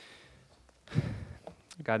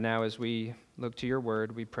God, now as we look to your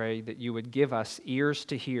word, we pray that you would give us ears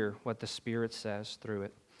to hear what the Spirit says through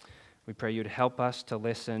it. We pray you'd help us to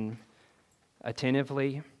listen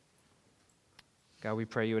attentively. God, we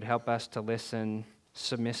pray you would help us to listen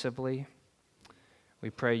submissively. We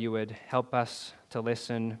pray you would help us to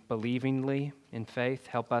listen believingly in faith.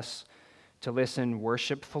 Help us to listen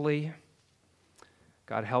worshipfully.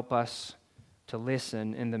 God, help us to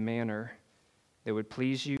listen in the manner that would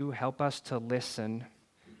please you. Help us to listen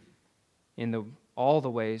in all the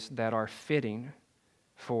ways that are fitting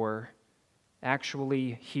for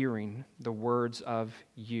actually hearing the words of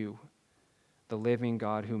you, the living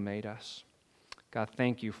God who made us. God,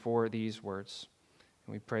 thank you for these words.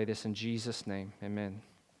 And we pray this in Jesus' name. Amen.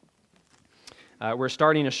 We're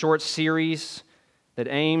starting a short series that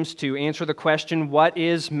aims to answer the question, what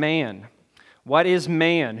is man? What is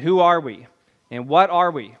man? Who are we? And what are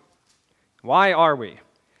we? Why are we?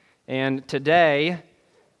 And today,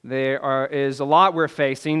 there is a lot we're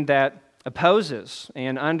facing that opposes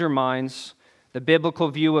and undermines the biblical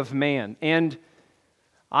view of man. And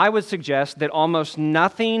I would suggest that almost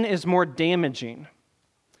nothing is more damaging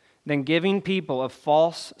than giving people a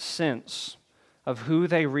false sense of who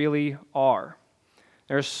they really are.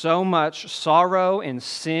 There's so much sorrow and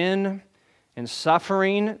sin and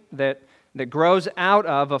suffering that grows out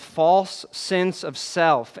of a false sense of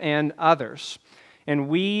self and others. And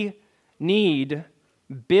we need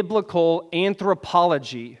biblical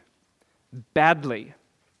anthropology badly.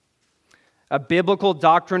 A biblical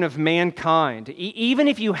doctrine of mankind. Even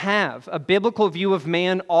if you have a biblical view of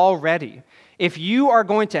man already, if you are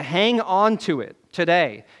going to hang on to it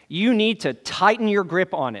today, you need to tighten your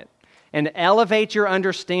grip on it and elevate your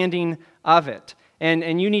understanding of it.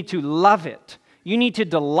 And you need to love it. You need to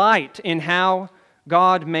delight in how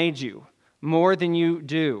God made you more than you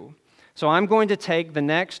do. So I'm going to take the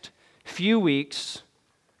next few weeks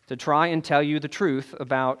to try and tell you the truth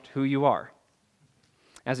about who you are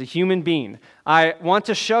as a human being. I want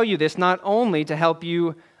to show you this not only to help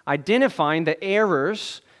you identify the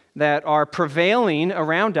errors that are prevailing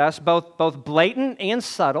around us, both blatant and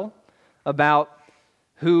subtle, about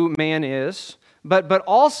who man is, but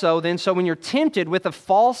also then so when you're tempted with a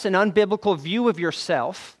false and unbiblical view of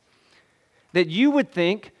yourself, that you would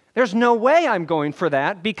think, there's no way I'm going for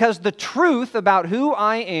that because the truth about who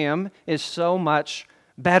I am is so much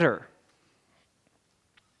better.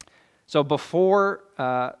 So before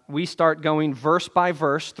we start going verse by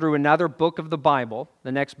verse through another book of the Bible,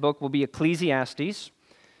 the next book will be Ecclesiastes,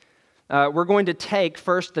 we're going to take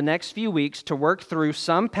first the next few weeks to work through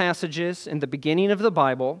some passages in the beginning of the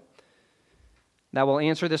Bible that will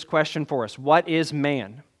answer this question for us. What is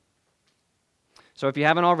man? So if you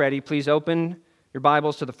haven't already, please open your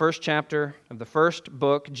Bibles to the first chapter of the first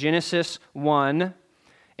book, Genesis 1.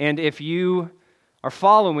 And if you are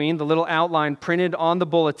following the little outline printed on the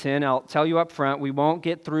bulletin, I'll tell you up front, we won't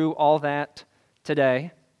get through all that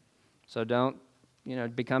today. So don't,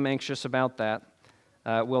 become anxious about that.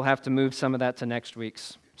 We'll have to move some of that to next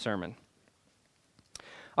week's sermon.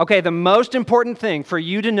 Okay, the most important thing for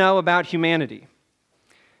you to know about humanity,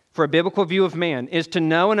 for a biblical view of man, is to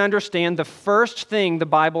know and understand the first thing the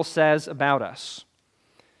Bible says about us.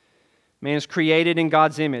 Man is created in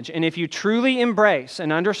God's image. And if you truly embrace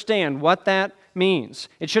and understand what that means,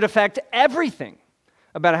 it should affect everything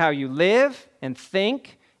about how you live and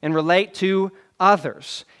think and relate to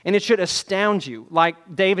others. And it should astound you, like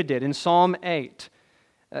David did in Psalm 8.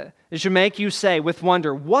 It should make you say with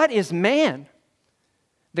wonder, what is man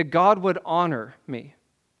that God would honor me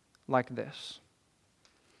like this?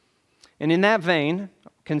 And in that vein,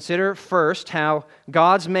 consider first how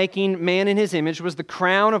God's making man in his image was the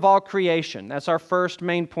crown of all creation. That's our first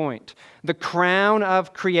main point. The crown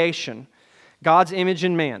of creation. God's image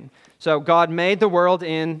in man. So God made the world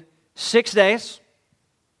in 6 days,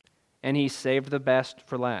 and he saved the best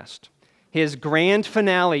for last. His grand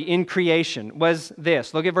finale in creation was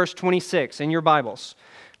this. Look at verse 26 in your Bibles.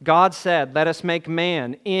 God said, "Let us make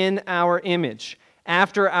man in our image,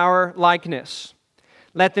 after our likeness.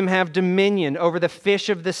 Let them have dominion over the fish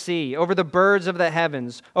of the sea, over the birds of the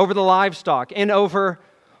heavens, over the livestock, and over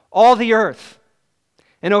all the earth,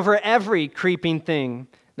 and over every creeping thing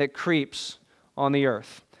that creeps on the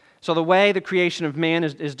earth." So the way the creation of man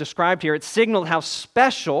is described here, it signaled how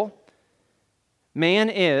special man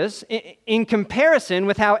is in comparison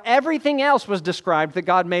with how everything else was described that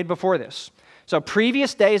God made before this. So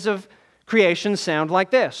previous days of creation sound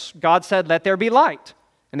like this. God said, "Let there be light,"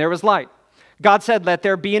 and there was light. God said, "Let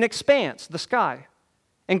there be an expanse," the sky,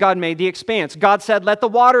 and God made the expanse. God said, "Let the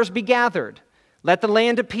waters be gathered. Let the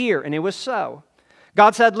land appear," and it was so.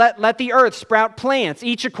 God said, let the earth sprout plants,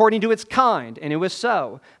 each according to its kind, and it was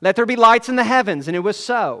so. Let there be lights in the heavens, and it was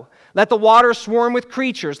so. Let the waters swarm with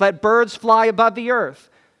creatures, let birds fly above the earth.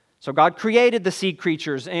 So God created the sea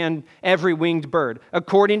creatures and every winged bird,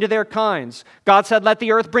 according to their kinds. God said, let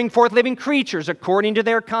the earth bring forth living creatures, according to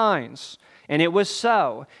their kinds. And it was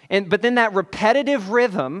so. But then that repetitive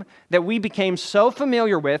rhythm that we became so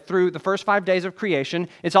familiar with through the first 5 days of creation,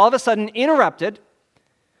 it's all of a sudden interrupted.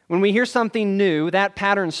 When we hear something new, that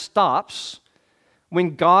pattern stops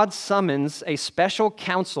when God summons a special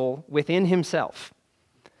counsel within himself.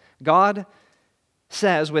 God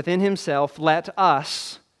says within himself, let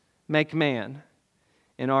us make man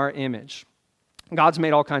in our image. God's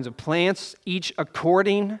made all kinds of plants, each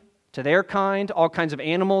according to their kind, all kinds of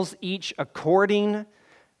animals, each according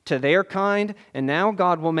to their kind, and now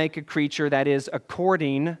God will make a creature that is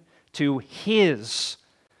according to his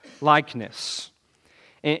likeness.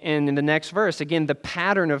 And in the next verse, again, the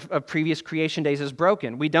pattern of previous creation days is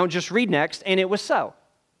broken. We don't just read next, and it was so.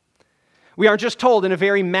 We aren't just told in a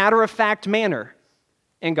very matter-of-fact manner,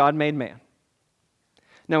 and God made man.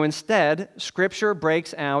 No, instead, Scripture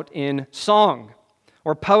breaks out in song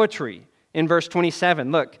or poetry in verse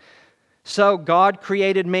 27. Look, so God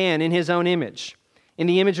created man in his own image. In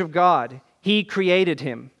the image of God, he created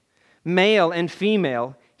him. Male and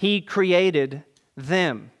female, he created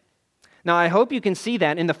them. Now, I hope you can see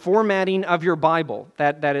that in the formatting of your Bible,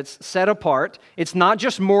 that it's set apart. It's not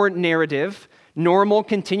just more narrative, normal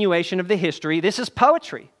continuation of the history. This is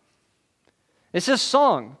poetry. This is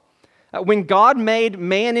song. When God made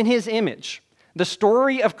man in his image, the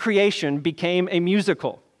story of creation became a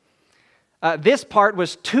musical. This part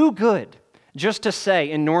was too good just to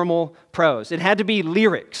say in normal prose. It had to be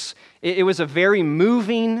lyrics. It was a very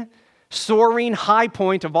moving, soaring high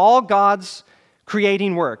point of all God's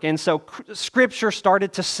creating work. And so Scripture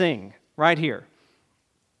started to sing right here.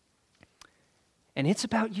 And it's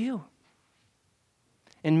about you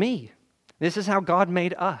and me. This is how God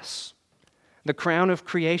made us, the crown of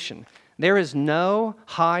creation. There is no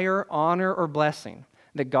higher honor or blessing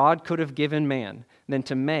that God could have given man than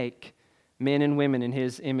to make men and women in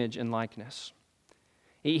his image and likeness.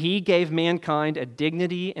 He gave mankind a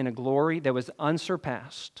dignity and a glory that was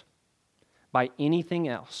unsurpassed by anything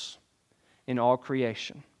else in all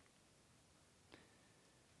creation.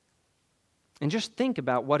 And just think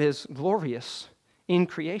about what is glorious in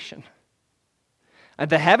creation.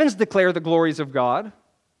 The heavens declare the glories of God,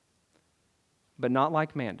 but not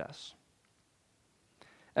like man does.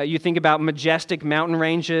 You think about majestic mountain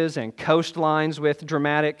ranges and coastlines with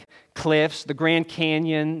dramatic cliffs, the Grand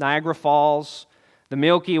Canyon, Niagara Falls, the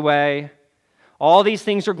Milky Way. All these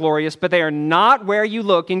things are glorious, but they are not where you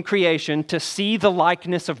look in creation to see the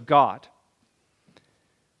likeness of God.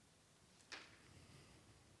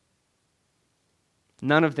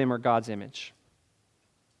 None of them are God's image.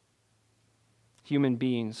 Human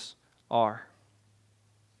beings are.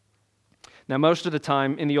 Now, most of the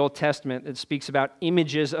time in the Old Testament, it speaks about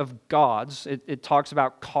images of gods. It talks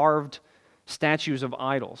about carved statues of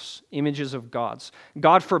idols, images of gods.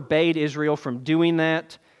 God forbade Israel from doing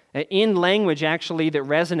that in language, actually, that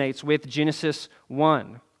resonates with Genesis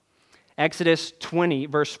 1. Exodus 20,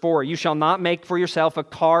 verse 4, you shall not make for yourself a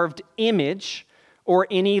carved image or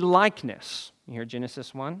any likeness. You hear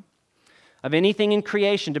Genesis 1? Of anything in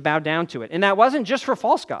creation to bow down to it. And that wasn't just for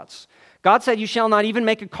false gods. God said, you shall not even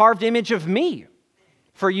make a carved image of me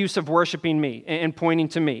for use of worshiping me and pointing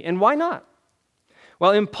to me. And why not?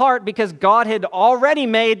 Well, in part because God had already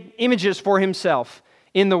made images for himself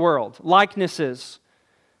in the world, likenesses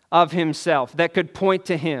of himself that could point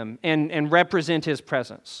to him and represent his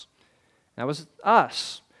presence. That was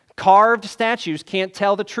us. Carved statues can't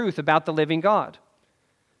tell the truth about the living God.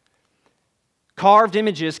 Carved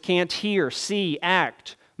images can't hear, see,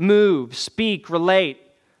 act, move, speak, relate,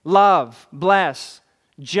 love, bless,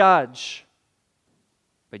 judge.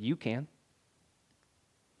 But you can.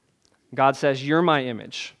 God says, you're my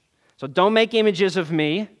image. So don't make images of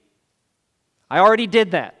me. I already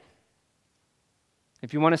did that.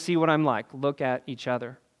 If you want to see what I'm like, look at each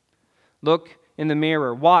other. Look in the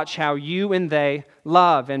mirror. Watch how you and they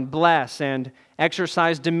love and bless and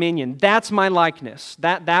exercise dominion. That's my likeness.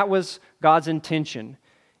 That was God's intention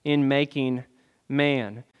in making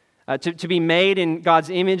man. To be made in God's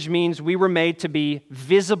image means we were made to be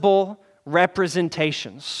visible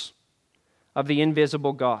representations of the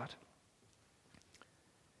invisible God.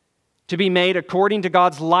 To be made according to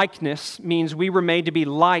God's likeness means we were made to be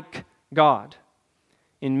like God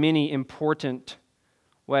in many important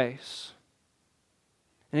ways.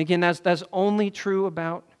 And again, that's only true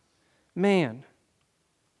about man.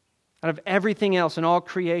 Out of everything else in all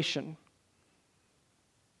creation,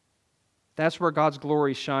 That's where God's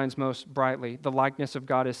glory shines most brightly. The likeness of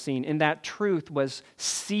God is seen. And that truth was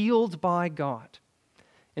sealed by God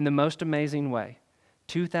in the most amazing way.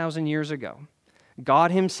 2,000 years ago, God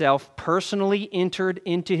himself personally entered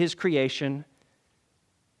into his creation.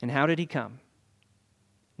 And how did he come?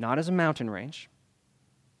 Not as a mountain range,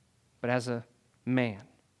 but as a man.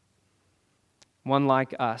 One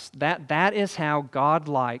like us. That is how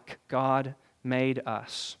God-like God made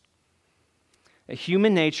us. A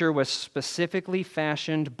human nature was specifically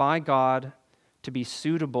fashioned by God to be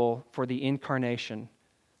suitable for the incarnation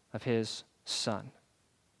of his Son.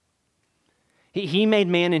 He made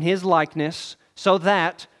man in his likeness so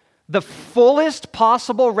that the fullest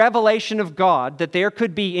possible revelation of God that there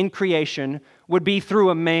could be in creation would be through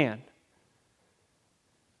a man,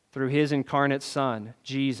 through his incarnate Son,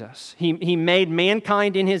 Jesus. He made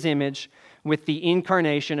mankind in his image with the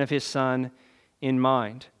incarnation of his Son in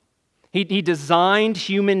mind. He designed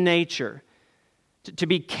human nature to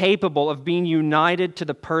be capable of being united to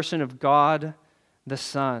the person of God the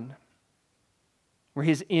Son. We're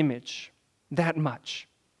his image, that much.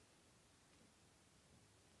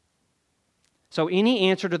 So any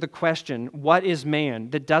answer to the question, what is man,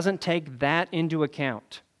 that doesn't take that into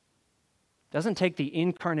account, doesn't take the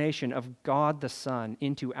incarnation of God the Son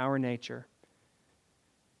into our nature,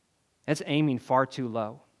 that's aiming far too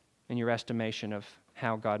low in your estimation of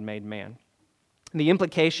how God made man. The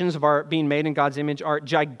implications of our being made in God's image are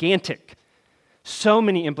gigantic. So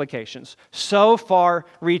many implications, so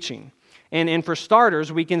far-reaching. And for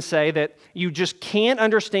starters, we can say that you just can't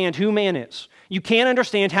understand who man is. You can't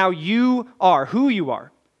understand how you are, who you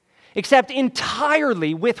are, except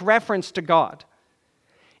entirely with reference to God.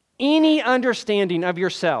 Any understanding of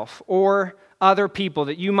yourself or other people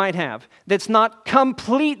that you might have that's not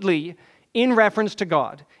completely in reference to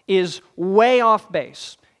God is way off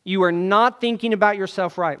base. You are not thinking about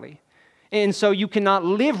yourself rightly. And so you cannot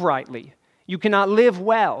live rightly. You cannot live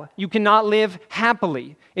well. You cannot live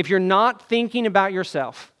happily if you're not thinking about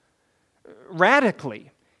yourself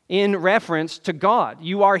radically in reference to God.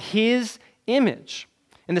 You are his image.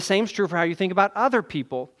 And the same is true for how you think about other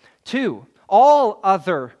people too. All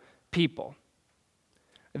other people.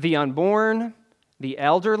 The unborn, the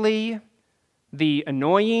elderly, the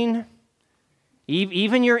annoying,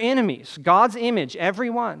 even your enemies. God's image,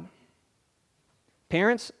 everyone.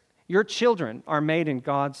 Parents, your children are made in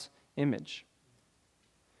God's image.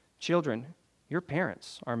 Children, your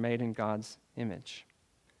parents are made in God's image.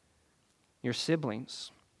 Your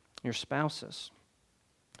siblings, your spouses.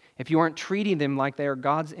 If you aren't treating them like they are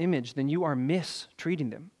God's image, then you are mistreating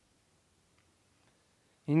them.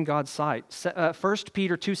 In God's sight. 1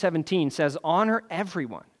 Peter 2:17 says, honor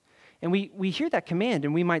everyone. And we hear that command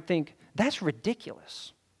and we might think, that's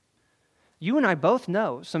ridiculous. You and I both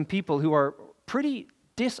know some people who are pretty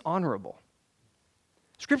dishonorable.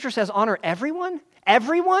 Scripture says honor everyone?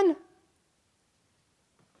 Everyone?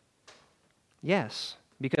 Yes,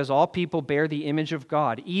 because all people bear the image of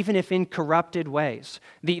God, even if in corrupted ways.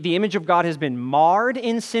 The image of God has been marred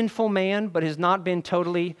in sinful man, but has not been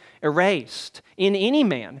totally erased in any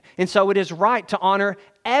man. And so it is right to honor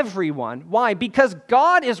everyone. Why? Because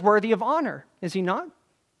God is worthy of honor, is he not?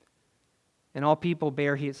 And all people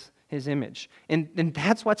bear his image. And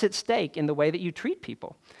that's what's at stake in the way that you treat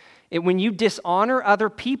people. When you dishonor other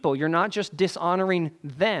people, you're not just dishonoring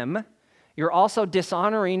them, you're also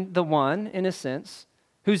dishonoring the one, in a sense,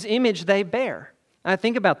 whose image they bear. Now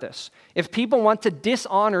think about this. If people want to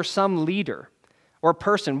dishonor some leader or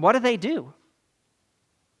person, what do?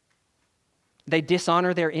 They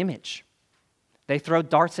dishonor their image. They throw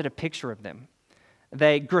darts at a picture of them.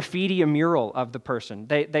 They graffiti a mural of the person.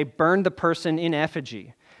 They burn the person in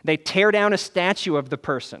effigy. They tear down a statue of the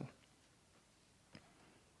person.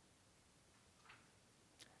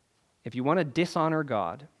 If you want to dishonor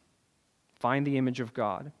God, find the image of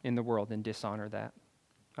God in the world and dishonor that.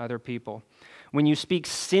 Other people. When you speak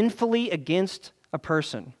sinfully against a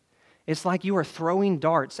person, it's like you are throwing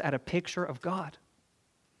darts at a picture of God.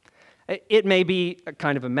 It may be a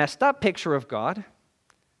kind of a messed up picture of God,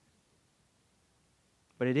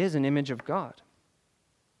 but it is an image of God.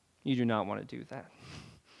 You do not want to do that.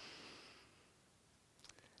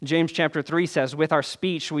 James chapter 3 says, with our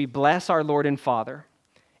speech we bless our Lord and Father,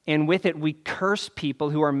 and with it we curse people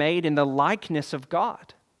who are made in the likeness of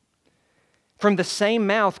God. From the same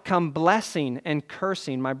mouth come blessing and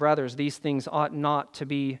cursing. My brothers, these things ought not to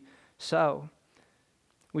be so.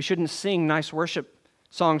 We shouldn't sing nice worship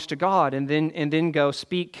songs to God and then go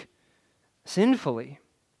speak sinfully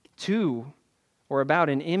to or about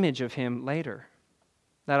an image of him later.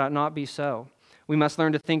 That ought not be so. We must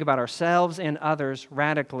learn to think about ourselves and others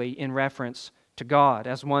radically in reference to God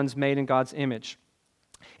as ones made in God's image.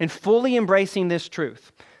 And fully embracing this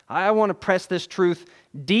truth, I want to press this truth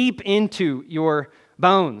deep into your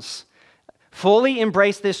bones. Fully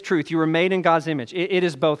embrace this truth. You were made in God's image. It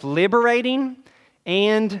is both liberating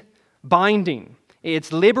and binding.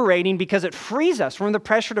 It's liberating because it frees us from the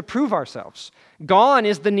pressure to prove ourselves. Gone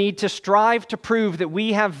is the need to strive to prove that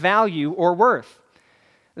we have value or worth.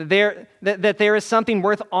 That there is something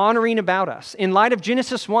worth honoring about us. In light of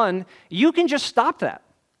Genesis 1, you can just stop that.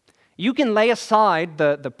 You can lay aside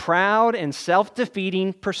the proud and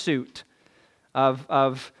self-defeating pursuit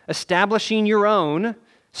of establishing your own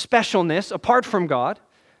specialness apart from God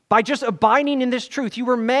by just abiding in this truth. You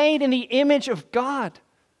were made in the image of God.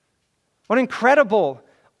 What incredible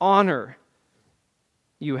honor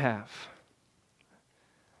you have.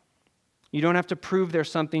 You don't have to prove there's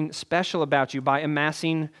something special about you by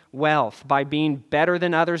amassing wealth, by being better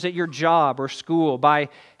than others at your job or school, by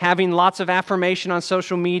having lots of affirmation on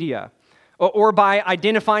social media, or by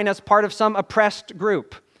identifying as part of some oppressed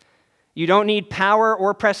group. You don't need power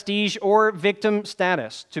or prestige or victim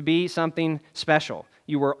status to be something special.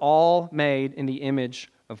 You were all made in the image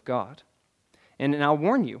of God. And I'll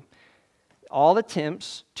warn you, all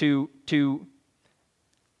attempts to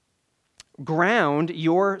ground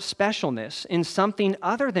your specialness in something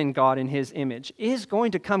other than God in His image is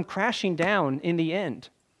going to come crashing down in the end.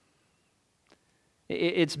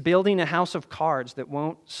 It's building a house of cards that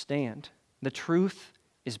won't stand. The truth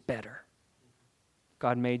is better.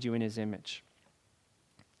 God made you in His image.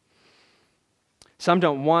 Some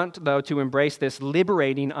don't want, though, to embrace this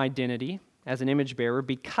liberating identity as an image bearer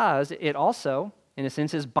because it also, in a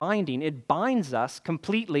sense, is binding. It binds us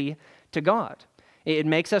completely to God. It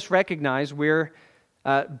makes us recognize we're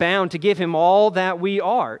bound to give Him all that we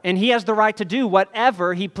are. And He has the right to do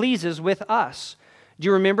whatever He pleases with us. Do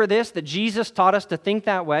you remember this? That Jesus taught us to think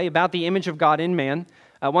that way about the image of God in man.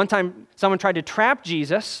 One time, someone tried to trap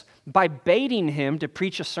Jesus by baiting Him to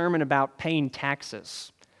preach a sermon about paying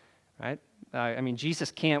taxes, right?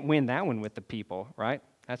 Jesus can't win that one with the people, right?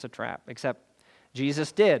 That's a trap, except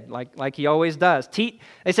Jesus did, like He always does.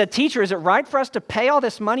 They said, "Teacher, is it right for us to pay all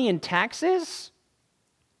this money in taxes?"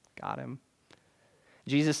 Got him.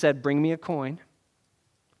 Jesus said, "Bring me a coin.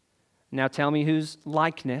 Now tell me whose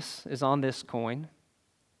likeness is on this coin."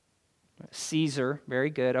 Caesar,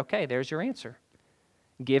 very good. Okay, there's your answer.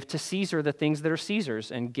 Give to Caesar the things that are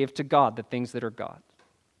Caesar's, and give to God the things that are God's.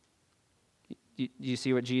 You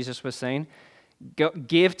see what Jesus was saying?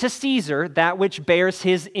 Give to Caesar that which bears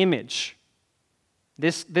his image.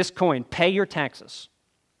 This coin, pay your taxes.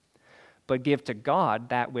 But give to God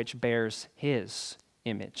that which bears His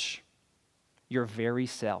image. Your very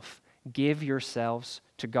self. Give yourselves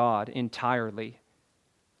to God entirely.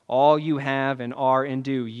 All you have and are and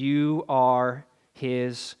do, you are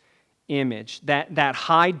His image. That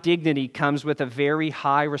high dignity comes with a very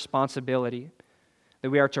high responsibility, that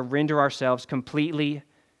we are to render ourselves completely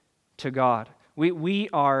to God. We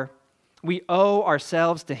owe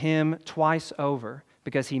ourselves to Him twice over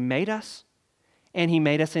because He made us and He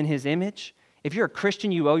made us in His image. If you're a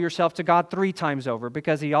Christian, you owe yourself to God 3 times over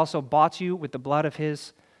because He also bought you with the blood of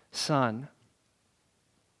His Son.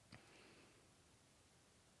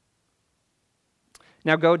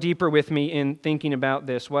 Now go deeper with me in thinking about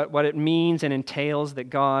this, what it means and entails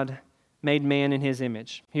that God made man in His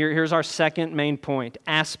image. Here's our second main point,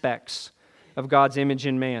 aspects of God's image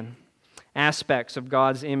in man. Aspects of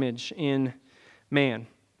God's image in man.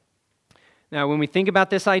 Now, when we think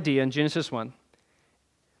about this idea in Genesis 1,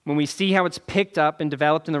 when we see how it's picked up and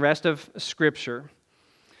developed in the rest of Scripture,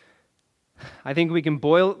 I think we can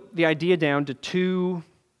boil the idea down to 2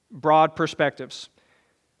 broad perspectives.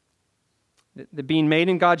 The being made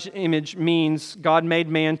in God's image means God made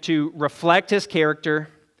man to reflect His character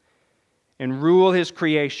and rule His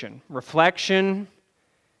creation. Reflection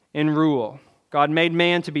and rule. God made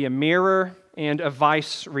man to be a mirror and a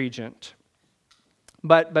vice regent.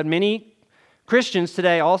 But many Christians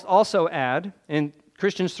today also add, and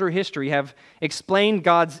Christians through history have explained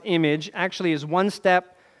God's image actually as one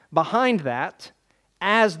step behind that,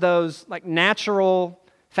 as those like natural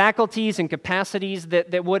faculties and capacities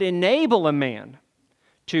that would enable a man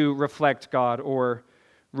to reflect God or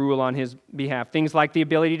rule on His behalf. Things like the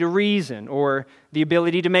ability to reason, or the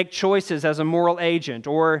ability to make choices as a moral agent,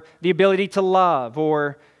 or the ability to love,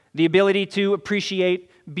 or the ability to appreciate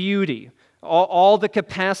beauty. All the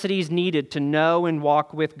capacities needed to know and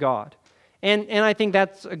walk with God. And I think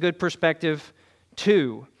that's a good perspective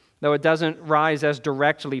too, though it doesn't rise as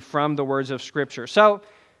directly from the words of Scripture. So,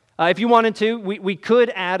 if you wanted to, we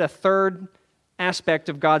could add a third aspect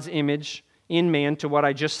of God's image in man to what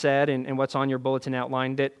I just said and what's on your bulletin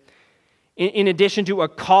outline, that in addition to a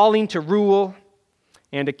calling to rule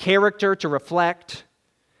and a character to reflect,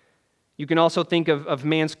 you can also think of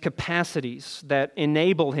man's capacities that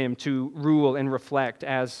enable him to rule and reflect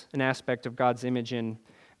as an aspect of God's image in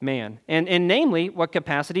man. And namely, what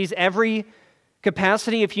capacities? Every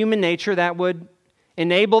capacity of human nature that would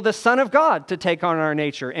enable the Son of God to take on our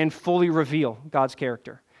nature and fully reveal God's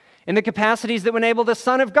character. And the capacities that would enable the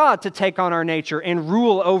Son of God to take on our nature and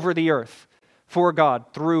rule over the earth for God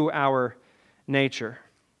through our nature.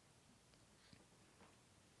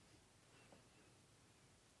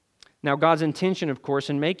 Now, God's intention, of course,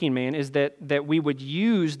 in making man is that we would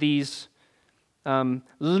use these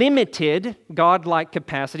limited God-like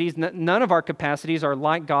capacities. None of our capacities are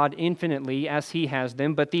like God infinitely as He has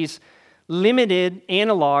them, but these limited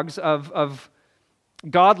analogs of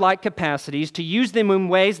God-like capacities, to use them in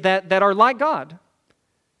ways that are like God.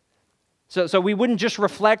 So we wouldn't just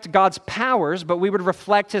reflect God's powers, but we would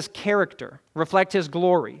reflect His character, reflect His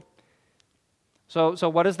glory. So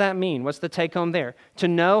what does that mean? What's the take home there? To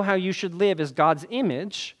know how you should live as God's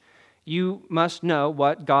image, you must know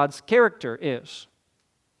what God's character is,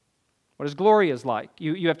 what His glory is like.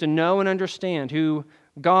 You have to know and understand who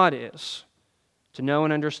God is, to know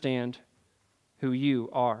and understand who you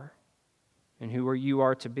are and who you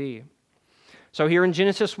are to be. So here in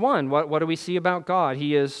Genesis 1, what do we see about God?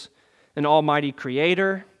 He is an almighty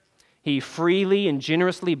creator. He freely and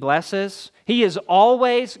generously blesses. He is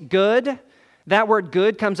always good. That word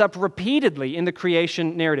good comes up repeatedly in the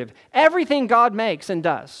creation narrative. Everything God makes and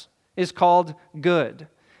does is called good.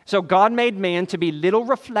 So God made man to be little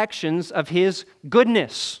reflections of His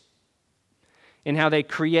goodness in how they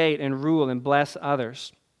create and rule and bless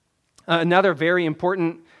others. Another very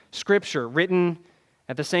important scripture written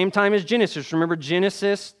at the same time as Genesis. Remember,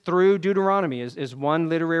 Genesis through Deuteronomy is one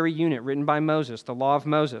literary unit written by Moses, the law of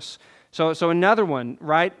Moses. So another one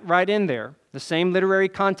right in there, the same literary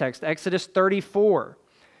context, Exodus 34.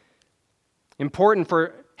 Important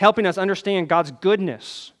for helping us understand God's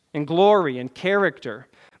goodness and glory and character.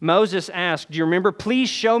 Moses asked, do you remember, please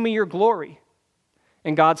show me your glory?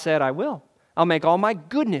 And God said, I will. I'll make all my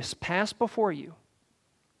goodness pass before you.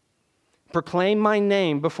 Proclaim my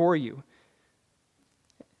name before you.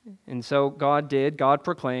 And so God did. God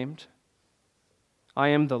proclaimed, I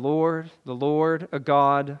am the Lord, a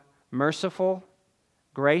God, merciful,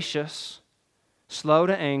 gracious, slow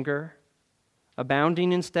to anger,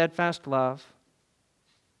 abounding in steadfast love,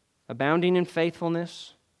 abounding in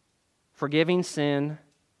faithfulness, forgiving sin,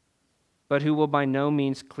 but who will by no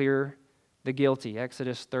means clear the guilty.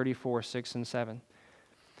 Exodus 34, 6 and 7.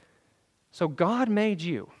 So God made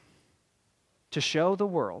you to show the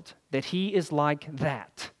world that He is like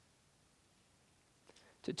that.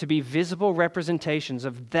 To be visible representations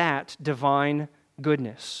of that divine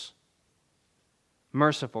goodness.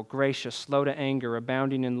 Merciful, gracious, slow to anger,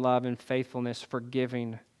 abounding in love and faithfulness,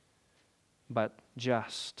 forgiving, but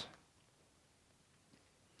just.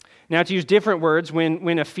 Now, to use different words,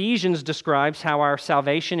 when Ephesians describes how our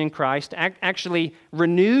salvation in Christ actually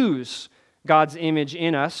renews God's image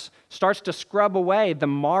in us, starts to scrub away the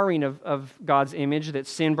marring of God's image that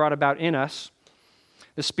sin brought about in us.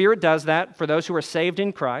 The Spirit does that for those who are saved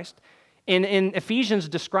in Christ. And Ephesians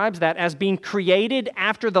describes that as being created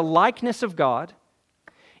after the likeness of God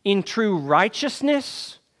in true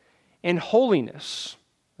righteousness and holiness.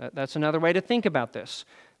 That's another way to think about this.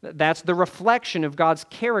 That's the reflection of God's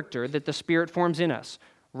character that the Spirit forms in us.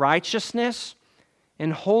 Righteousness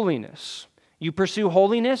and holiness. You pursue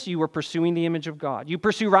holiness, you are pursuing the image of God. You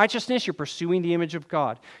pursue righteousness, you're pursuing the image of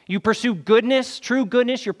God. You pursue goodness, true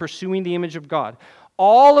goodness, you're pursuing the image of God.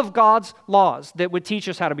 All of God's laws that would teach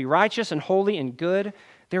us how to be righteous and holy and good,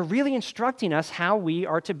 they're really instructing us how we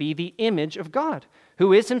are to be the image of God,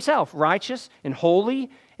 who is Himself righteous and holy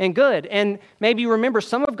and good. And maybe you remember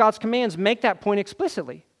some of God's commands make that point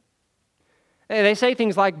explicitly. They say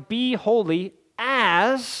things like, be holy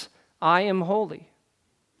as I am holy.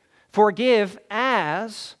 Forgive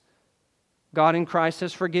as God in Christ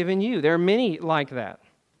has forgiven you. There are many like that.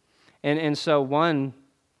 And so one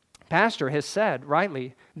pastor has said,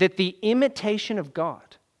 rightly, that the imitation of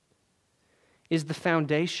God is the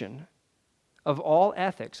foundation of all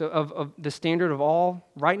ethics, of the standard of all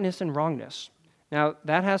rightness and wrongness. Now,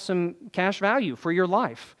 that has some cash value for your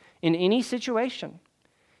life. In any situation,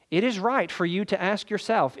 it is right for you to ask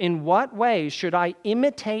yourself, in what ways should I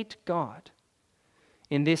imitate God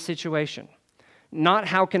in this situation? Not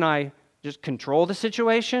how can I just control the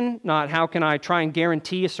situation, not how can I try and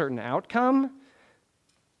guarantee a certain outcome,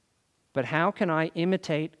 but how can I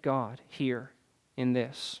imitate God here in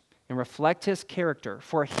this and reflect His character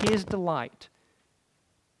for His delight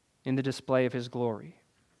in the display of His glory?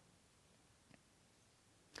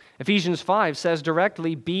 Ephesians 5 says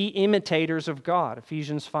directly, be imitators of God,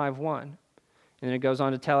 Ephesians 5:1. And then it goes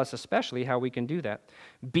on to tell us especially how we can do that.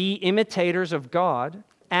 Be imitators of God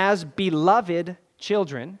as beloved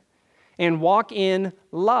children, and walk in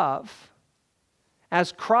love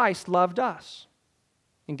as Christ loved us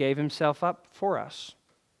and gave himself up for us.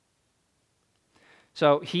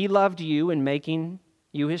 So he loved you in making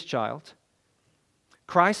you his child.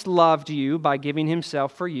 Christ loved you by giving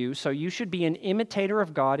himself for you, so you should be an imitator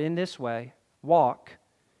of God in this way. Walk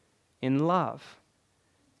in love.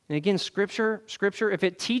 And again, Scripture, if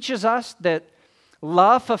it teaches us that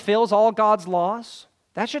love fulfills all God's laws,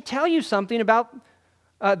 that should tell you something about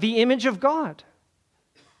the image of God.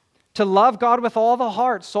 To love God with all the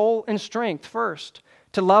heart, soul, and strength first.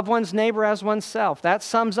 To love one's neighbor as oneself. That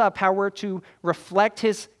sums up how we're to reflect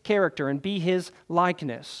his character and be his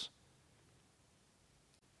likeness.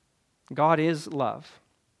 God is love.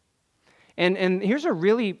 And here's a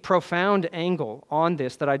really profound angle on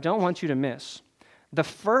this that I don't want you to miss. The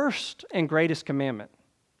first and greatest commandment,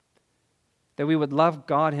 that we would love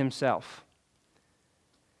God himself.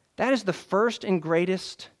 That is the first and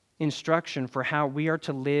greatest instruction for how we are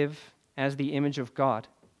to live as the image of God.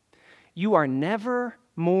 You are never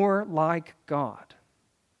more like God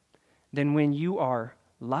than when you are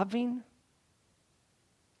loving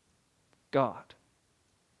God,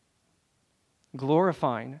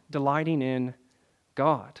 glorifying, delighting in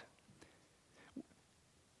God.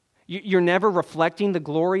 You're never reflecting the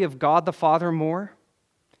glory of God the Father more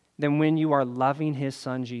than when you are loving his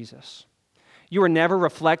Son Jesus. You are never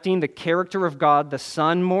reflecting the character of God the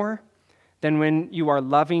Son more than when you are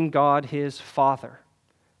loving God his Father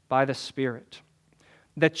by the Spirit.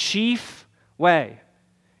 The chief way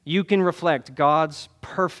you can reflect God's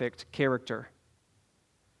perfect character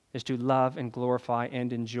is to love and glorify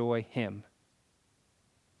and enjoy him.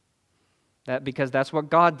 Because that's what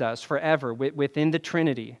God does forever within the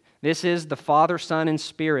Trinity. This is the Father, Son, and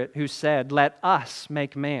Spirit who said, let us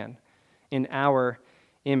make man in our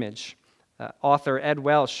image. Author Ed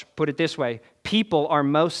Welch put it this way, people are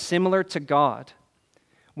most similar to God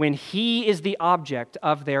when he is the object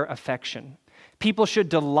of their affection. People should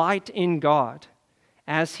delight in God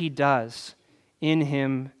as he does in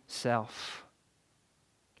himself,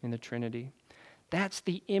 in the Trinity. That's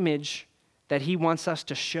the image that he wants us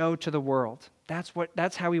to show to the world.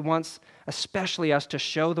 That's how he wants, especially us, to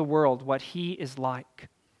show the world what he is like.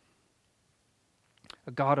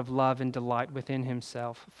 A God of love and delight within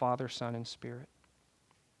himself, Father, Son, and Spirit.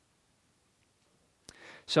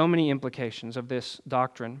 So many implications of this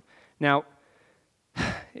doctrine. Now,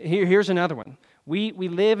 here's another one. We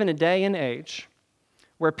live in a day and age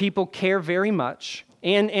where people care very much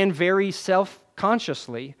and very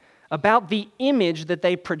self-consciously about the image that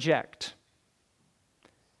they project.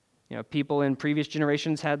 You know, people in previous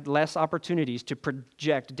generations had less opportunities to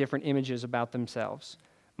project different images about themselves.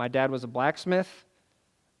 My dad was a blacksmith.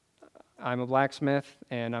 I'm a blacksmith,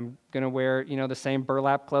 and I'm going to wear, the same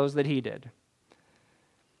burlap clothes that he did.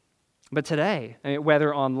 But today,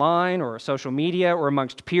 whether online or social media or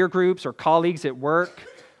amongst peer groups or colleagues at work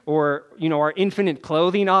or, our infinite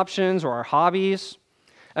clothing options or our hobbies,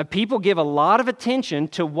 people give a lot of attention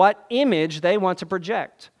to what image they want to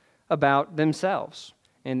project about themselves.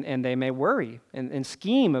 And they may worry and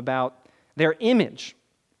scheme about their image.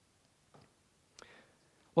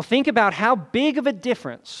 Well, think about how big of a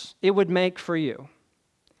difference it would make for you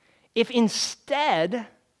if instead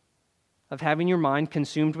of having your mind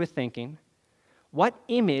consumed with thinking, what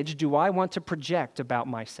image do I want to project about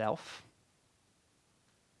myself?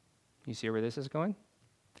 You see where this is going?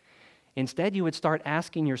 Instead, you would start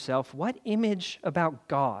asking yourself, what image about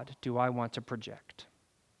God do I want to project?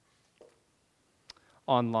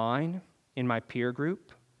 Online, in my peer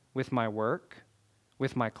group, with my work,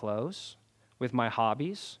 with my clothes, with my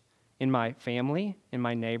hobbies, in my family, in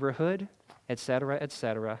my neighborhood, etc.,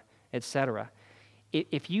 etc., etc.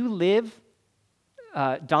 If you live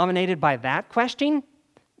dominated by that question,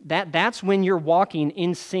 that's when you're walking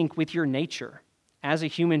in sync with your nature as a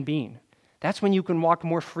human being. That's when you can walk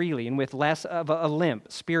more freely and with less of a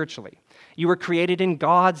limp spiritually. You were created in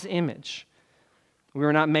God's image. We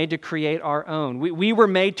were not made to create our own. We were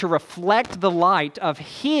made to reflect the light of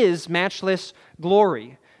his matchless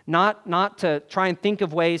glory, not to try and think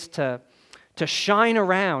of ways to shine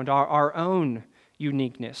around our own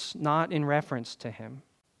uniqueness, not in reference to him.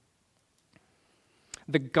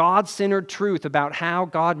 The God-centered truth about how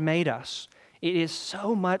God made us, it is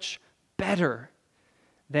so much better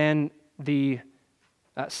than the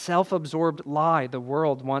self-absorbed lie the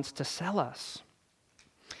world wants to sell us.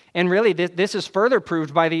 And really, this is further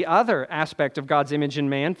proved by the other aspect of God's image in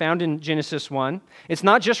man found in Genesis 1. It's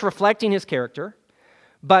not just reflecting his character,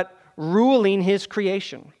 but ruling his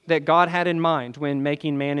creation that God had in mind when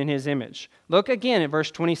making man in his image. Look again at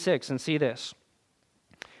verse 26 and see this.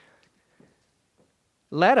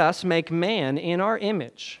 Let us make man in our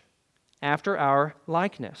image, after our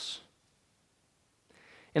likeness,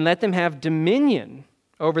 and let them have dominion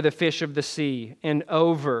over the fish of the sea, and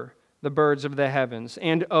over the birds of the heavens,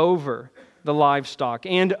 and over the livestock,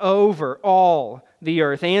 and over all the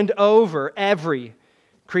earth, and over every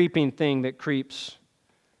creeping thing that creeps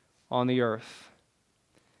on the earth.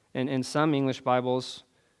 And some English Bibles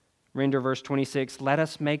render verse 26, let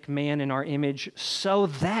us make man in our image so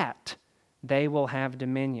that they will have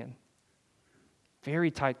dominion. Very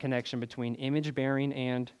tight connection between image bearing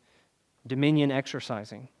and dominion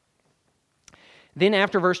exercising. Then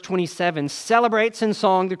after verse 27, celebrates in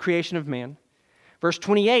song the creation of man. Verse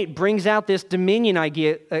 28 brings out this dominion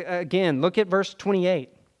idea again. Look at verse 28.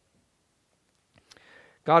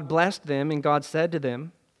 God blessed them, and God said to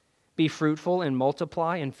them, be fruitful and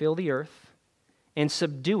multiply and fill the earth and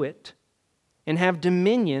subdue it and have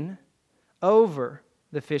dominion over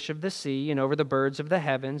the fish of the sea and over the birds of the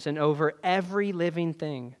heavens and over every living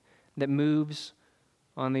thing that moves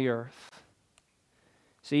on the earth.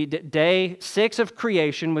 See, day 6 of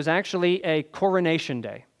creation was actually a coronation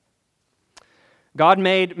day. God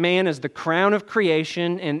made man as the crown of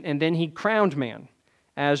creation, and then he crowned man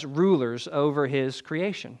as rulers over his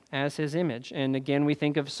creation, as his image. And again, we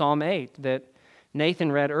think of Psalm 8 that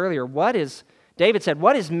Nathan read earlier. David said,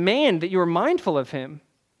 what is man that you are mindful of him?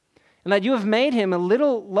 And that you have made him a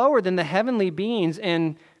little lower than the heavenly beings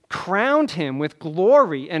and crowned him with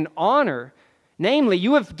glory and honor. Namely,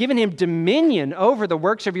 you have given him dominion over the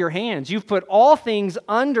works of your hands. You've put all things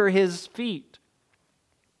under his feet.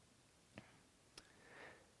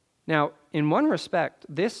 Now, in one respect,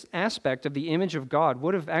 this aspect of the image of God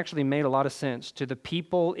would have actually made a lot of sense to the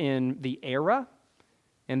people in the era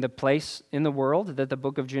and the place in the world that the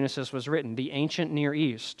book of Genesis was written, the ancient Near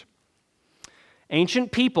East.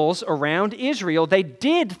 Ancient peoples around Israel, they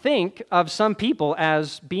did think of some people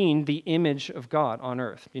as being the image of God on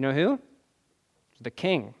earth. You know who? The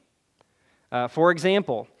king. For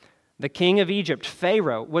example, the king of Egypt,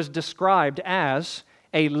 Pharaoh, was described as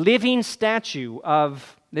a living statue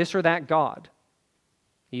of this or that god,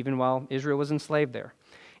 even while Israel was enslaved there.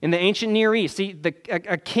 In the ancient Near East,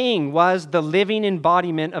 a king was the living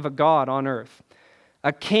embodiment of a god on earth.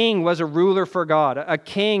 A king was a ruler for God. A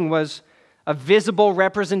king was a visible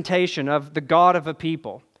representation of the God of a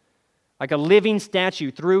people, like a living statue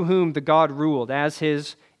through whom the God ruled as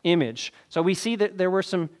his image. So we see that there were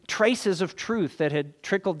some traces of truth that had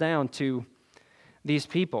trickled down to these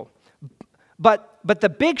people. But the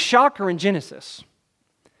big shocker in Genesis,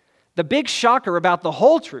 the big shocker about the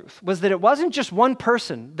whole truth was that it wasn't just one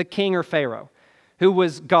person, the king or Pharaoh, who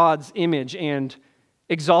was God's image and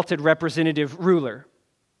exalted representative ruler.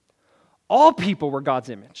 All people were God's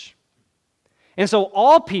image. And so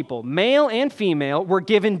all people, male and female, were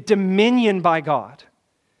given dominion by God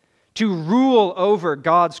to rule over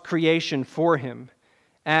God's creation for him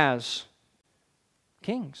as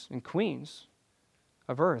kings and queens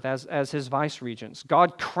of earth, as his vice-regents.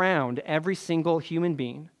 God crowned every single human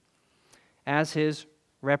being as his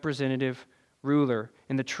representative ruler,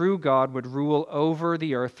 and the true God would rule over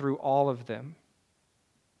the earth through all of them.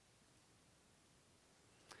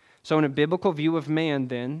 So in a biblical view of man,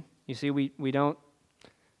 then, you see, we don't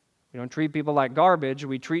treat people like garbage.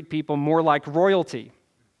 We treat people more like royalty,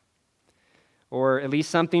 or at least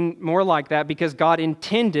something more like that, because God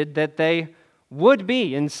intended that they would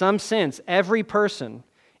be, in some sense, every person,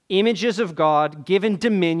 images of God given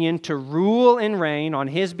dominion to rule and reign on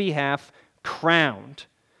his behalf, crowned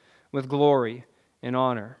with glory and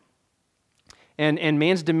honor. And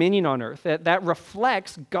man's dominion on earth, that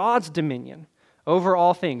reflects God's dominion over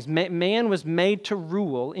all things. Man was made to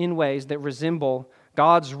rule in ways that resemble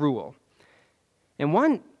God's rule. And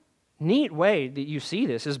one neat way that you see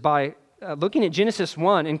this is by looking at Genesis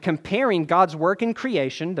 1 and comparing God's work in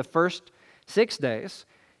creation, the first 6 days,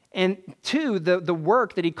 and to the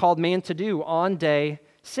work that he called man to do on day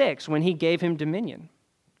 6 when he gave him dominion.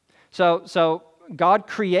 So God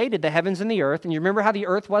created the heavens and the earth, and you remember how the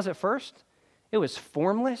earth was at first? It was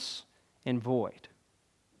formless and void.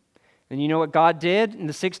 And you know what God did in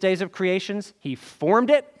the 6 days of creations? He formed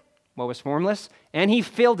it, what was formless, and he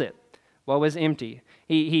filled it, what was empty.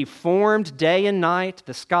 He formed day and night,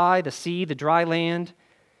 the sky, the sea, the dry land.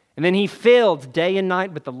 And then he filled day and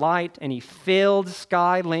night with the light, and he filled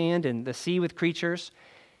sky, land, and the sea with creatures.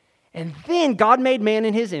 And then God made man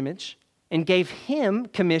in his image, and gave him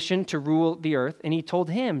commission to rule the earth, and he told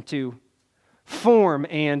him to form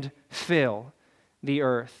and fill the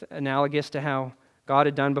earth, analogous to how God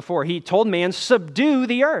had done before. He told man, subdue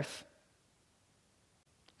the earth.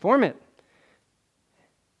 Form it.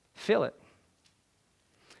 Fill it.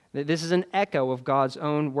 This is an echo of God's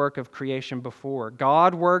own work of creation before.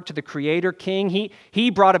 God worked, the Creator King. He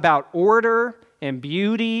brought about order and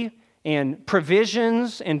beauty and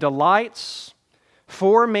provisions and delights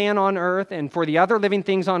for man on earth and for the other living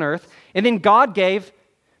things on earth. And then God gave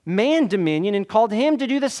man dominion and called him to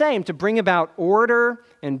do the same, to bring about order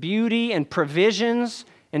and beauty and provisions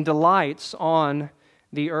and delights on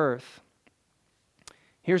the earth.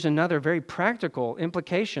 Here's another very practical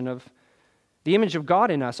implication of the image of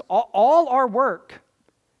God in us. All our work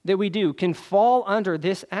that we do can fall under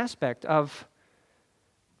this aspect of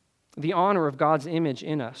the honor of God's image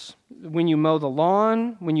in us. When you mow the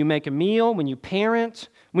lawn, when you make a meal, when you parent,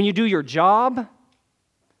 when you do your job,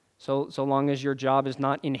 so long as your job is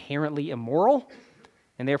not inherently immoral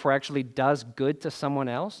and therefore actually does good to someone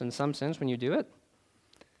else in some sense when you do it.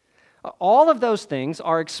 All of those things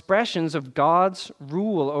are expressions of God's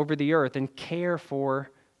rule over the earth and care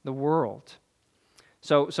for the world.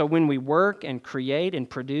 So when we work and create and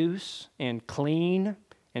produce and clean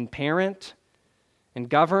and parent and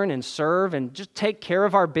govern and serve and just take care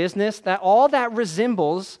of our business, all that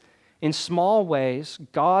resembles in small ways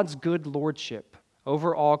God's good lordship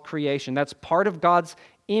over all creation. That's part of God's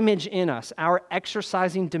image in us, our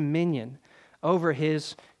exercising dominion over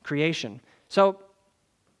his creation. So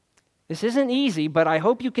this isn't easy, but I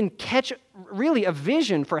hope you can catch really a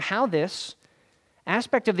vision for how this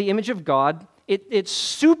aspect of the image of God, it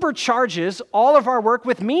supercharges all of our work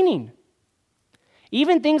with meaning.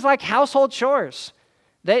 Even things like household chores,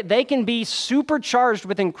 they can be supercharged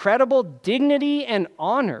with incredible dignity and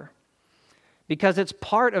honor because it's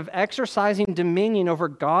part of exercising dominion over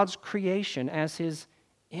God's creation as his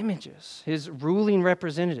images, his ruling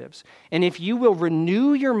representatives. And if you will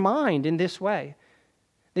renew your mind in this way,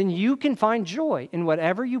 then you can find joy in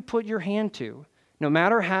whatever you put your hand to, no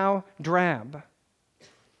matter how drab.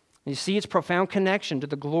 You see its profound connection to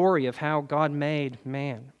the glory of how God made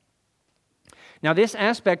man. Now, this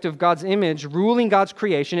aspect of God's image ruling God's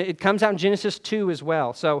creation, it comes out in Genesis 2 as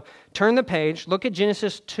well. So turn the page, look at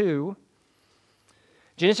Genesis 2.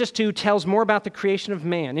 Genesis 2 tells more about the creation of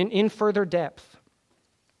man in further depth.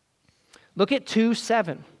 Look at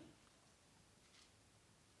 2:7.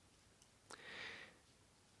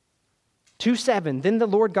 2:7, then the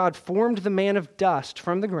Lord God formed the man of dust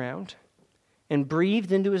from the ground and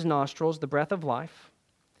breathed into his nostrils the breath of life,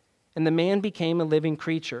 and the man became a living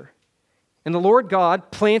creature. And the Lord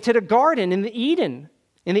God planted a garden in the Eden,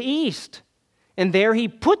 in the east, and there he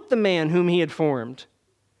put the man whom he had formed.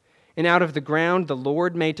 And out of the ground the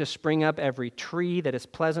Lord made to spring up every tree that is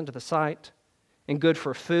pleasant to the sight and good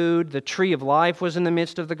for food. The tree of life was in the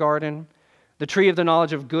midst of the garden. The tree of the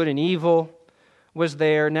knowledge of good and evil was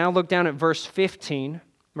there. Now look down at verse 15.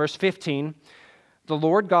 Verse 15, the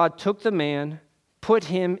Lord God took the man, put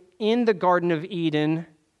him in the Garden of Eden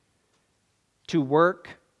to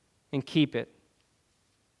work and keep it.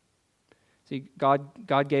 See,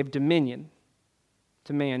 God gave dominion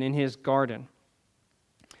to man in his garden.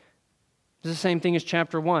 It's the same thing as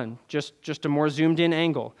chapter 1, just a more zoomed-in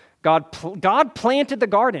angle. God planted the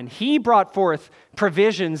garden. He brought forth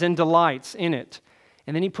provisions and delights in it.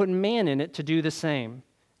 And then he put man in it to do the same.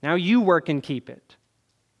 Now you work and keep it.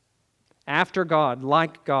 After God,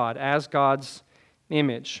 like God, as God's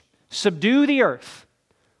image. Subdue the earth.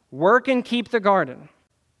 Work and keep the garden.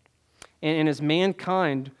 And as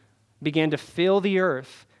mankind began to fill the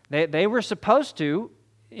earth, they were supposed to,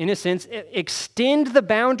 in a sense, extend the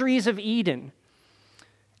boundaries of Eden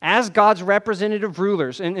as God's representative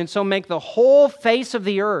rulers, and so make the whole face of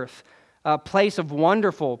the earth a place of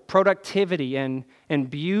wonderful productivity and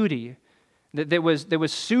beauty that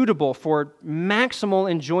was suitable for maximal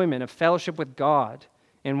enjoyment of fellowship with God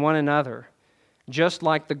and one another, just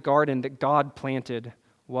like the garden that God planted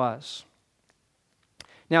was.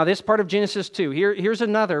 Now, this part of Genesis 2, here's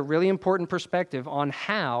another really important perspective on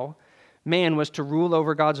how man was to rule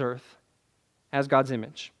over God's earth as God's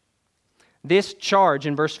image. This charge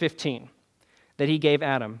in verse 15 that he gave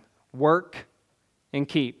Adam, work and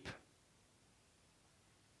keep.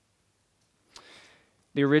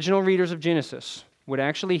 The original readers of Genesis would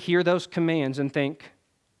actually hear those commands and think,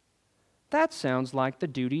 that sounds like the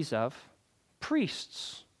duties of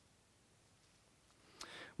priests.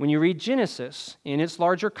 When you read Genesis in its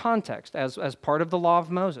larger context as part of the law of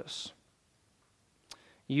Moses,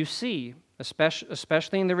 you see,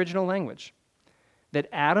 especially in the original language, that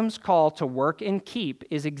Adam's call to work and keep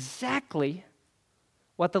is exactly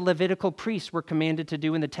what the Levitical priests were commanded to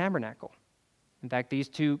do in the tabernacle. In fact, these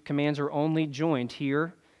two commands are only joined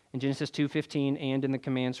here in Genesis 2:15 and in the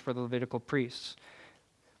commands for the Levitical priests.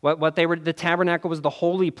 The tabernacle was the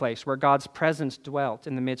holy place where God's presence dwelt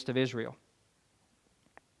in the midst of Israel.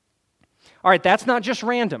 All right, that's not just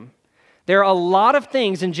random. There are a lot of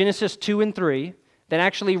things in Genesis 2 and 3 that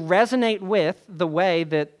actually resonate with the way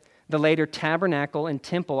that the later tabernacle and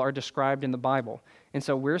temple are described in the Bible. And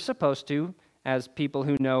so we're supposed to, as people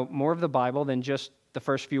who know more of the Bible than just the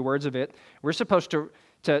first few words of it, we're supposed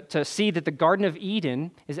to see that the Garden of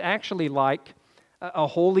Eden is actually like a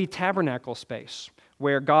holy tabernacle space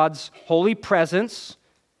where God's holy presence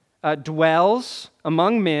dwells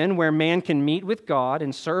among men, where man can meet with God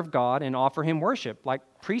and serve God and offer him worship like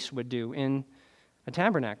priests would do in a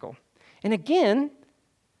tabernacle. And again,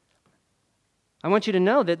 I want you to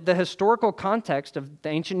know that the historical context of the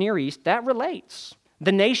ancient Near East, that relates.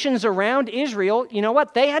 The nations around Israel, you know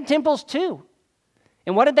what? They had temples too.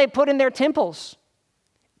 And what did they put in their temples?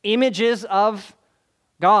 Images of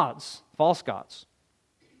gods, false gods,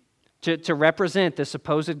 to represent the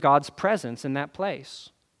supposed God's presence in that place.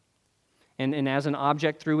 And as an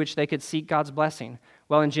object through which they could seek God's blessing.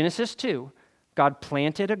 Well, in Genesis 2, God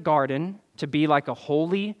planted a garden to be like a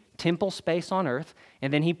holy temple space on earth,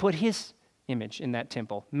 and then he put his image in that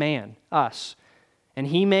temple, man, us. And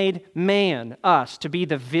he made man, us, to be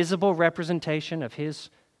the visible representation of his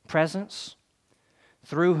presence,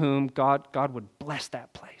 through whom God would bless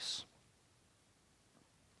that place.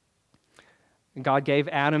 And God gave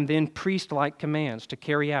Adam then priest-like commands to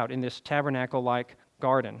carry out in this tabernacle-like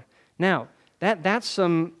garden. Now, that's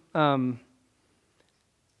some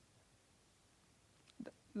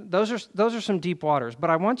those are some deep waters. But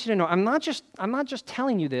I want you to know, I'm not just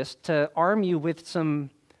telling you this to arm you with some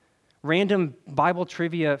random Bible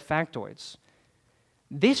trivia factoids.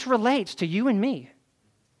 This relates to you and me.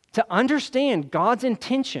 To understand God's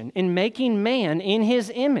intention in making man in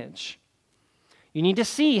his image, you need to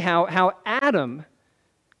see how Adam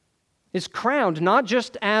is crowned not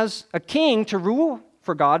just as a king to rule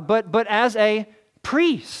for God, but as a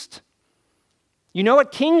priest. You know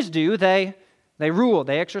what kings do? They rule,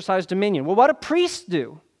 they exercise dominion. Well, what do priests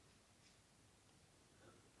do?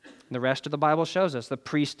 The rest of the Bible shows us the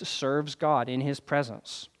priest serves God in his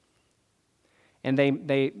presence. And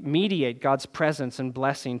they mediate God's presence and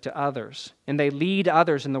blessing to others. And they lead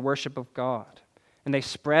others in the worship of God. And they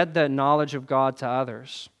spread the knowledge of God to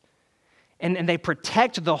others. And they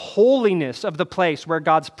protect the holiness of the place where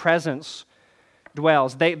God's presence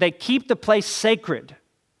dwells. They keep the place sacred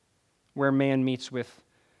where man meets with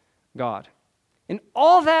God. And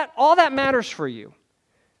all that matters for you.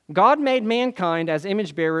 God made mankind as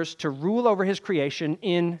image bearers to rule over his creation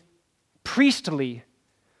in priestly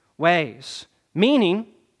ways. Meaning,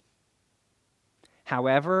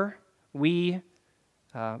 however we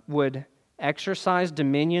would exercise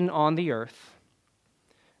dominion on the earth,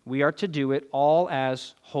 we are to do it all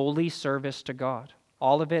as holy service to God,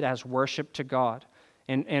 all of it as worship to God,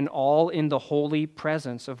 and all in the holy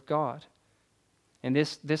presence of God. And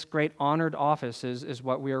this great honored office is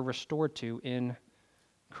what we are restored to in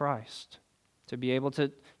Christ, to be able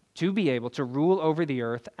to rule over the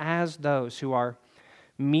earth as those who are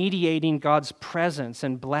mediating God's presence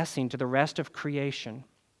and blessing to the rest of creation.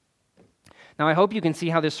 Now, I hope you can see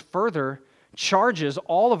how this further charges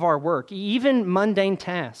all of our work, even mundane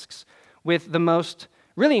tasks, with the most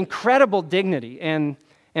really incredible dignity and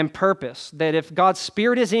purpose, that if God's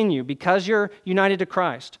Spirit is in you because you're united to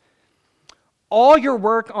Christ, all your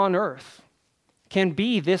work on earth can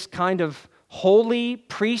be this kind of holy,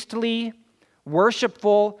 priestly,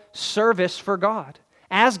 worshipful service for God.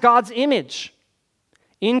 As God's image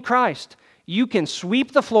in Christ, you can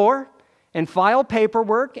sweep the floor and file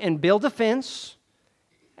paperwork and build a fence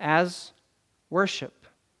as worship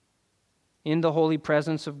in the holy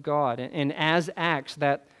presence of God, and as acts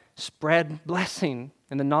that spread blessing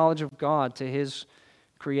and the knowledge of God to his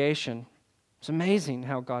creation. It's amazing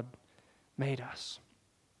how God made us.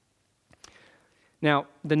 Now,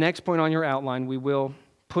 the next point on your outline, we will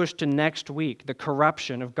push to next week, the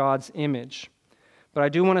corruption of God's image. But I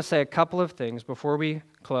do want to say a couple of things before we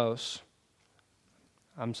close.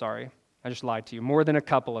 I'm sorry, I just lied to you. More than a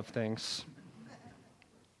couple of things.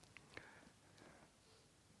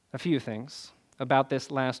 A few things about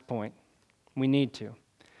this last point. We need to.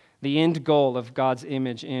 The end goal of God's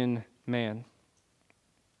image in man.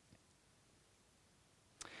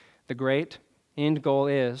 The great end goal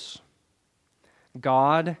is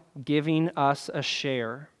God giving us a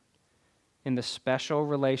share in the special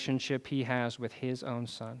relationship he has with his own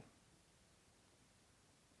Son.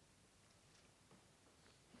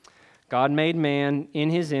 God made man in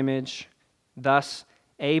his image, thus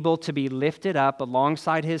able to be lifted up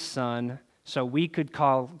alongside his Son, so we could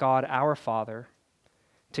call God our Father,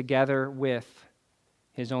 together with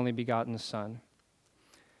his only begotten Son.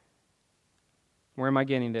 Where am I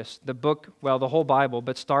getting this? The whole Bible,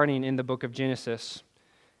 but starting in the book of Genesis.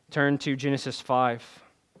 Turn to Genesis 5.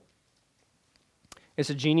 It's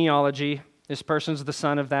a genealogy. This person's the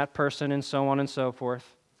son of that person, and so on and so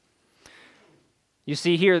forth. You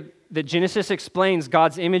see here that Genesis explains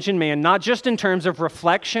God's image in man, not just in terms of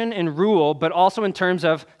reflection and rule, but also in terms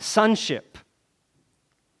of sonship.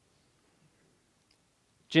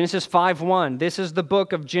 Genesis 5:1, this is the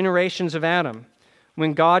book of generations of Adam.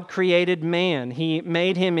 When God created man, he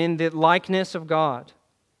made him in the likeness of God.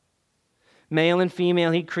 Male and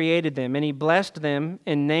female, he created them, and he blessed them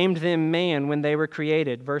and named them man when they were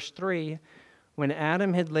created. Verse 3, when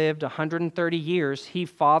Adam had lived 130 years, he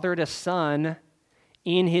fathered a son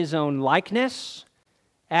in his own likeness,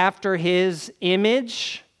 after his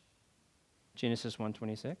image, Genesis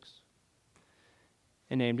 1:26,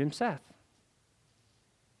 and named him Seth.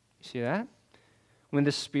 You see that? When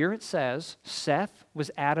the Spirit says Seth was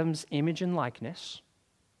Adam's image and likeness,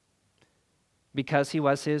 because he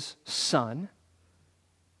was his son,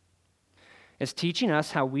 it's teaching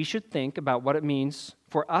us how we should think about what it means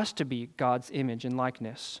for us to be God's image and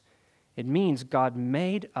likeness. It means God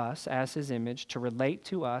made us as his image to relate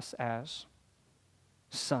to us as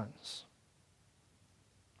sons.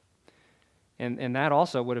 And that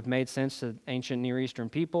also would have made sense to ancient Near Eastern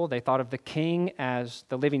people. They thought of the king as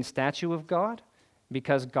the living statue of God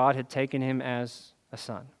because God had taken him as a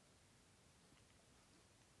son.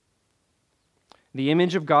 The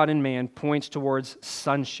image of God in man points towards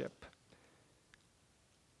sonship.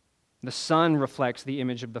 The Son reflects the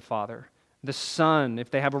image of the Father. The Son, if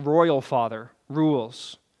they have a royal father,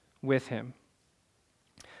 rules with him.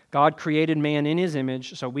 God created man in his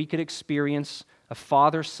image so we could experience a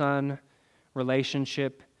father-son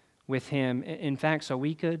relationship with him. In fact, so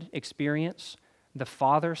we could experience the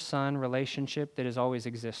father-son relationship that has always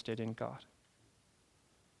existed in God.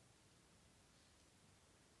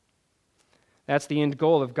 That's the end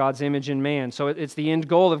goal of God's image in man. So it's the end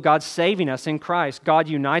goal of God saving us in Christ. God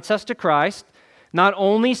unites us to Christ, not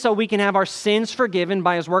only so we can have our sins forgiven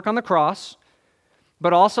by his work on the cross,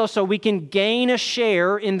 but also so we can gain a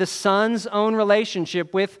share in the Son's own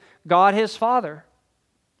relationship with God his Father.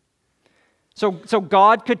 So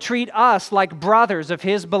God could treat us like brothers of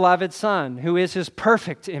his beloved Son, who is his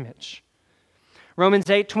perfect image. Romans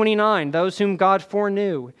 8:29, those whom God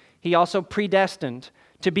foreknew, he also predestined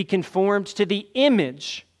to be conformed to the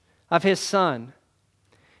image of his Son,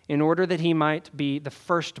 in order that he might be the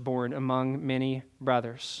firstborn among many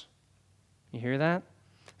brothers. You hear that?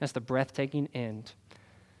 That's the breathtaking end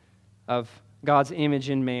of God's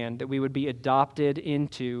image in man, that we would be adopted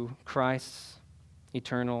into Christ's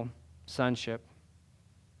eternal sonship,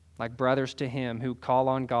 like brothers to him who call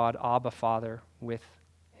on God, Abba, Father, with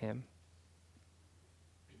him.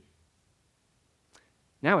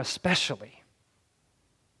 Now especially,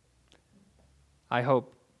 I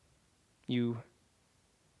hope you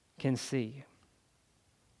can see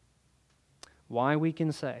why we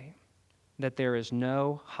can say that there is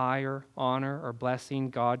no higher honor or blessing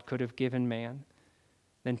God could have given man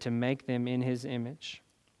than to make them in his image.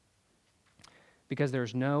 Because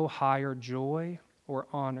there's no higher joy or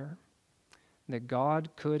honor that God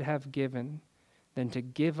could have given than to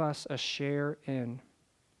give us a share in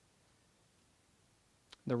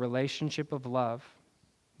the relationship of love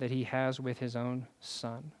that he has with his own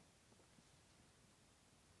Son.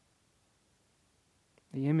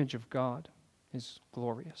 The image of God is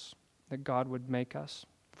glorious, that God would make us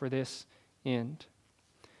for this end.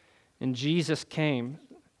 And Jesus came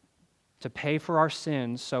to pay for our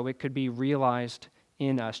sins so it could be realized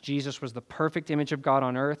in us. Jesus was the perfect image of God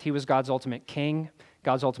on earth. He was God's ultimate king,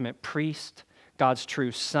 God's ultimate priest, God's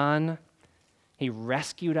true Son. He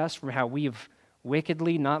rescued us from how we have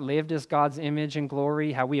wickedly not lived as God's image and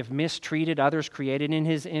glory, how we have mistreated others created in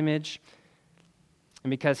his image. And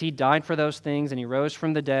because he died for those things and he rose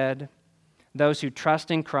from the dead, those who trust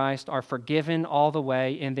in Christ are forgiven all the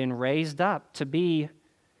way and then raised up to be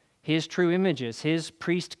his true images, his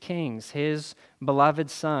priest kings, his beloved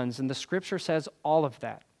sons. And the Scripture says all of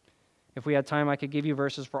that. If we had time, I could give you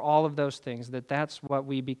verses for all of those things, that's what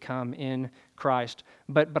we become in Christ.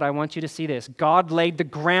 But I want you to see this. God laid the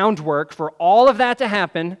groundwork for all of that to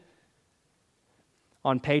happen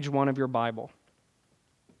on page 1 of your Bible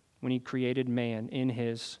when he created man in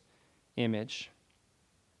his image.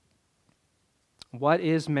 What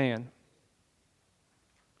is man?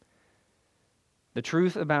 The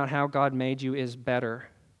truth about how God made you is better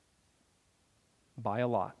by a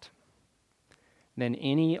lot than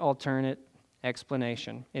any alternate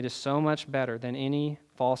explanation. It is so much better than any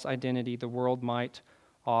false identity the world might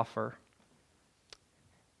offer.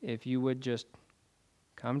 If you would just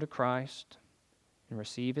come to Christ and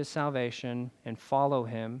receive his salvation and follow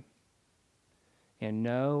him and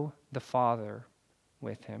know the Father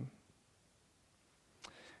with him.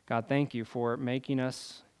 God, thank you for making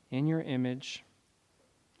us in your image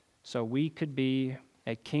so we could be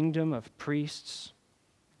a kingdom of priests,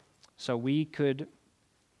 so we could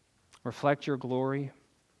reflect your glory,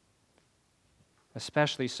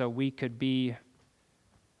 especially so we could be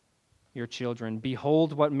your children.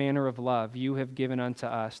 Behold what manner of love you have given unto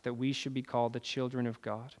us, that we should be called the children of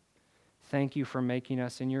God. Thank you for making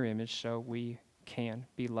us in your image so we can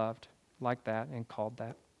be loved like that and called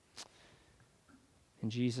that. In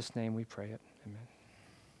Jesus' name we pray it. Amen.